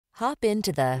Hop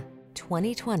into the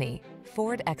 2020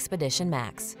 Ford Expedition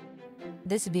Max.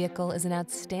 This vehicle is an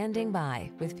outstanding buy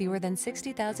with fewer than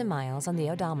 60,000 miles on the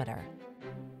odometer.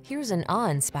 Here's an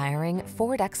awe-inspiring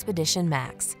Ford Expedition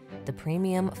Max, the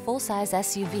premium full-size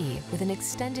SUV with an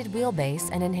extended wheelbase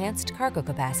and enhanced cargo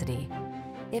capacity.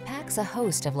 It packs a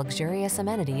host of luxurious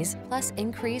amenities plus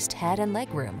increased head and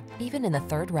legroom, even in the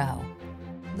third row.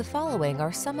 The following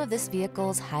are some of this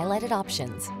vehicle's highlighted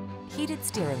options: heated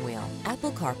steering wheel,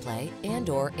 Apple CarPlay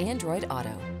and/or Android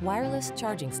Auto, wireless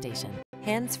charging station,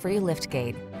 hands-free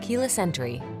liftgate, keyless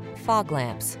entry, fog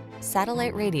lamps,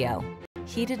 satellite radio,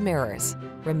 heated mirrors,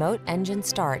 remote engine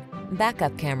start,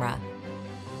 backup camera.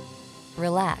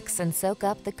 Relax and soak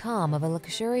up the calm of a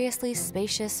luxuriously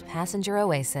spacious passenger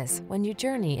oasis when you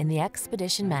journey in the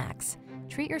Expedition Max.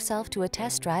 Treat yourself to a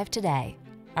test drive today.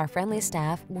 Our friendly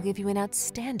staff will give you an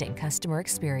outstanding customer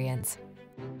experience.